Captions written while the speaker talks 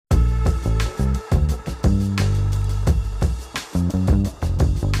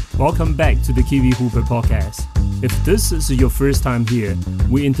Welcome back to the Kiwi Hooper podcast. If this is your first time here,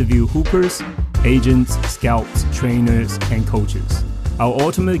 we interview hoopers, agents, scouts, trainers, and coaches. Our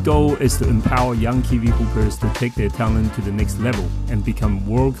ultimate goal is to empower young Kiwi hoopers to take their talent to the next level and become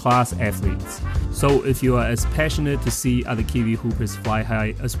world-class athletes. So if you are as passionate to see other Kiwi hoopers fly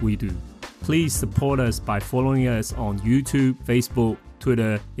high as we do, please support us by following us on YouTube, Facebook,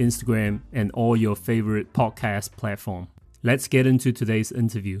 Twitter, Instagram, and all your favorite podcast platforms. Let's get into today's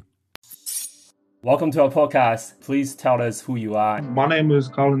interview. Welcome to our podcast. Please tell us who you are. My name is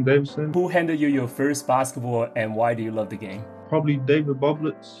Carlin Davison. Who handed you your first basketball and why do you love the game? Probably David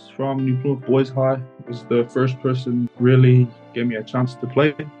Bublitz from New Plymouth Boys High was the first person really gave me a chance to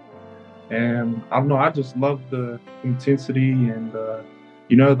play. And I don't know, I just love the intensity and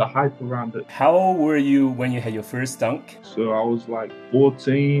the hype around it. How old were you when you had your first dunk? So I was like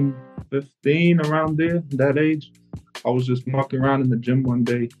 14, 15, around there, that age. I was just mucking around in the gym one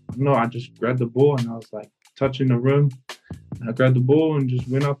day. I just grabbed the ball and I was like touching the rim. I grabbed the ball and just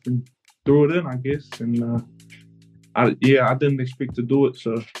went up and threw it in, I guess. And I didn't expect to do it.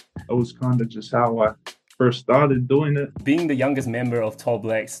 So it was kind of just how I first started doing it. Being the youngest member of Tall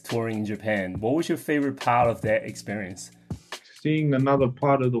Blacks touring in Japan, what was your favorite part of that experience? Seeing another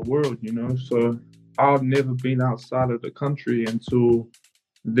part of the world, So I've never been outside of the country until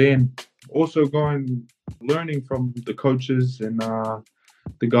then. Also learning from the coaches and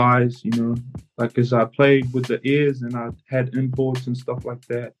the guys, like as I played with the ears and I had imports and stuff like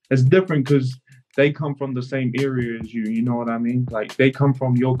that. It's different because they come from the same area as you know what I mean? Like they come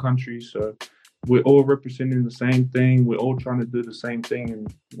from your country, so we're all representing the same thing. We're all trying to do the same thing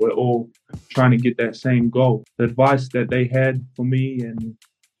and we're all trying to get that same goal. The advice that they had for me and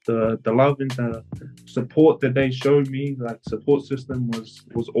the love and the support that they showed me, like support system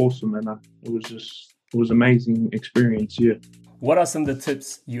was awesome. And it was amazing experience, yeah. What are some of the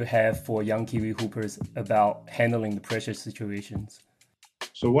tips you have for young Kiwi hoopers about handling the pressure situations?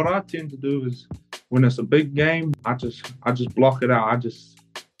 So what I tend to do is when it's a big game, I just block it out. I just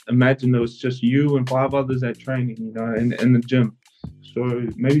imagine it was just you and 5 others at training, in the gym. So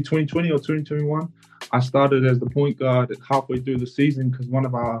maybe 2020 or 2021, I started as the point guard halfway through the season because one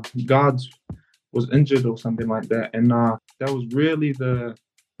of our guards was injured or something like that. And that was really the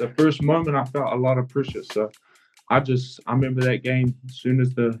first moment I felt a lot of pressure. So I remember that game as soon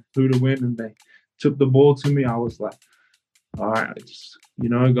as the Hooter win and they took the ball to me, I was like, all right,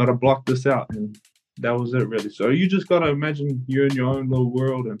 got to block this out. And that was it really. So you just got to imagine you're in your own little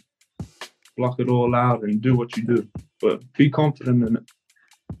world and block it all out and do what you do. But be confident in it.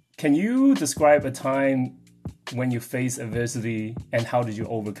 Can you describe a time when you faced adversity and how did you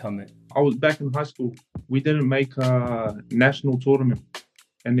overcome it? I was back in high school. We didn't make a national tournament.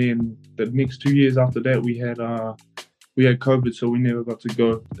 And then the next 2 years after that, we had COVID, so we never got to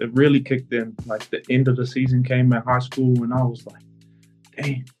go. It really kicked in. Like the end of the season came at high school and I was like,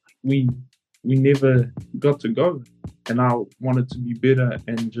 dang, we never got to go. And I wanted to be better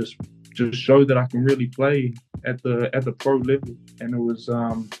and just show that I can really play at the pro level. And it was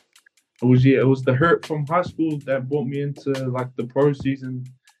the hurt from high school that brought me into like the pro season.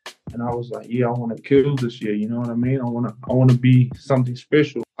 And I was like, I want to kill this year. You know what I mean? I want to be something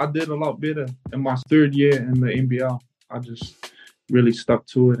special. I did a lot better in my 3rd year in the NBL. I just really stuck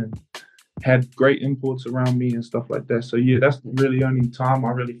to it and had great imports around me and stuff like that. So that's really the only time I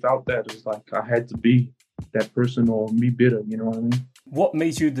really felt that is like I had to be that person or be better. You know what I mean? What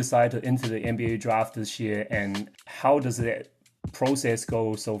made you decide to enter the NBA draft this year and how does that process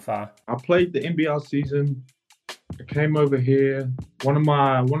go so far? I played the NBL season. I came over here. One of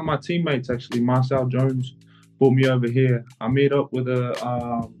my teammates, actually, Marcel Jones, brought me over here. I met up with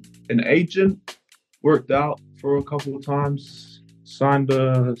an agent, worked out for a couple of times, signed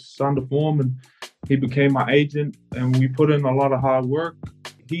a form, and he became my agent. And we put in a lot of hard work.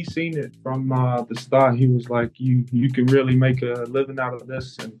 He seen it from the start. He was like, "You can really make a living out of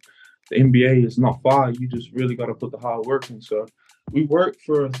this, and the NBA is not far. You just really got to put the hard work in." So we worked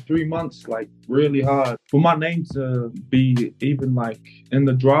for 3 months, like really hard. For my name to be even like in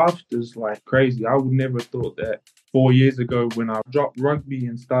the draft is like crazy. I would never thought that 4 years ago when I dropped rugby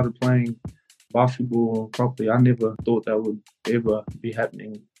and started playing basketball properly. I never thought that would ever be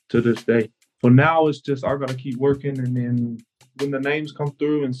happening to this day. For now, it's just I got to keep working, and then when the names come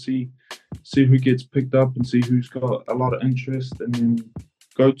through and see who gets picked up and see who's got a lot of interest, and then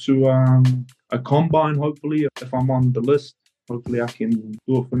go to a combine. Hopefully, if I'm on the list. Hopefully I can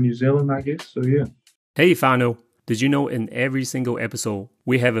do it for New Zealand, I guess. So, yeah. Hey, Fano. Did you know in every single episode,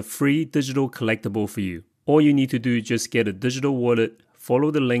 we have a free digital collectible for you? All you need to do is just get a digital wallet,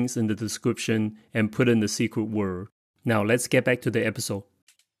 follow the links in the description, and put in the secret word. Now, let's get back to the episode.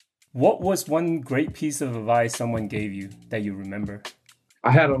 What was one great piece of advice someone gave you that you remember?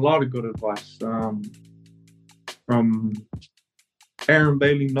 I had a lot of good advice from Aaron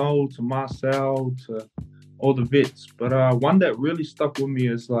Bailey Noel to Marcel to all the vets. But one that really stuck with me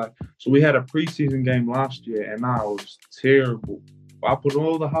is so we had a preseason game last year and I was terrible. I put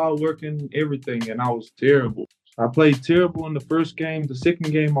all the hard work in everything and I was terrible. I played terrible in the first game. The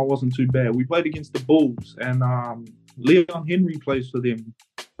second game, I wasn't too bad. We played against the Bulls and Leon Henry plays for them.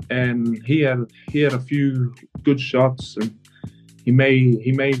 And he had a few good shots and he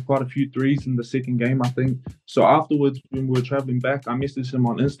made quite a few threes in the second game, I think. So afterwards, when we were traveling back, I messaged him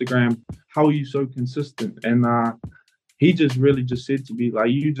on Instagram, "How are you so consistent?" And he just said to me,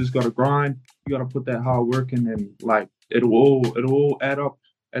 you just gotta grind, you gotta put that hard work in, and it'll all add up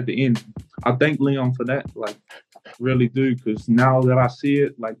at the end. I thank Leon for that, really do, because now that I see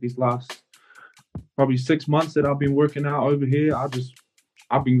it, these last probably 6 months that I've been working out over here,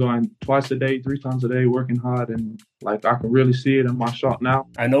 I've been going twice a day, 3 times a day, working hard, and I can really see it in my shot now.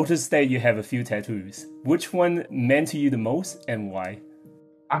 I noticed that you have a few tattoos. Which one meant to you the most and why?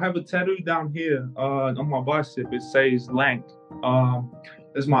 I have a tattoo down here on my bicep. It says Lank.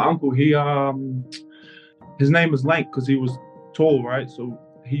 It's my uncle. His name is Lank because he was tall, right? So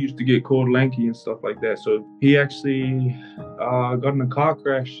he used to get called lanky and stuff like that. So he actually got in a car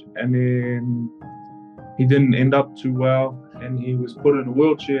crash and then he didn't end up too well. And he was put in a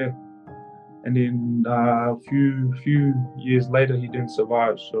wheelchair, and then a few years later, he didn't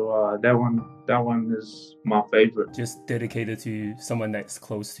survive. So that one is my favorite. Just dedicated to someone that's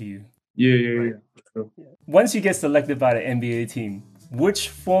close to you. Yeah. Sure. Once you get selected by the NBA team, which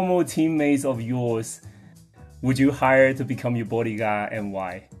former teammates of yours would you hire to become your bodyguard and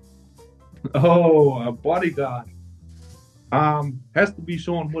why? Oh, a bodyguard. Has to be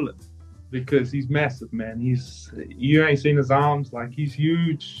Sean Willett. Because he's massive, man. You ain't seen his arms, he's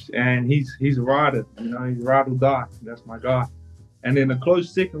huge and he's a rider, he's ride or die. That's my guy. And then a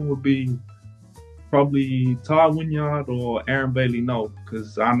close second would be probably Ty Wynyard or Aaron Bailey Noel,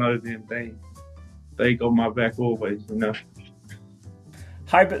 because I know them, they go my back always,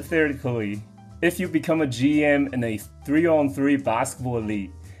 Hypothetically, if you become a GM in a 3-on-3 basketball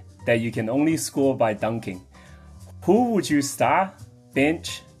league that you can only score by dunking, who would you start,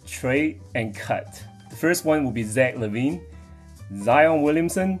 bench, trade, and cut? The first one will be Zach LaVine, Zion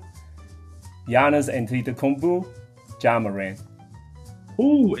Williamson, Giannis Antetokounmpo, Ja Morant.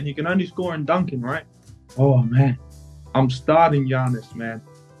 Ooh, and you can only score in dunking, right? Oh, man. I'm starting Giannis, man,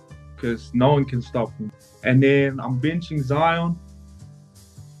 because no one can stop him. And then I'm benching Zion,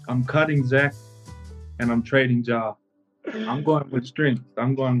 I'm cutting Zach, and I'm trading Ja. I'm going with strength,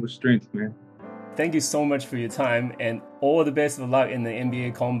 man. Thank you so much for your time and all the best of luck in the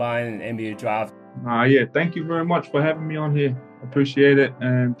NBA Combine and NBA Draft. Yeah, thank you very much for having me on here. Appreciate it.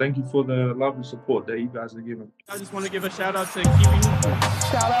 And thank you for the love and support that you guys are giving. I just want to give a shout out to Kiwi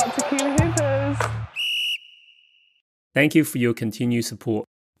Hoopers. Shout out to Kiwi Hoopers. Thank you for your continued support.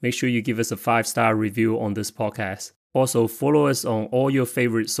 Make sure you give us a 5-star review on this podcast. Also, follow us on all your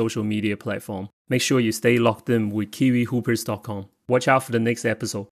favorite social media platforms. Make sure you stay locked in with KiwiHoopers.com. Watch out for the next episode.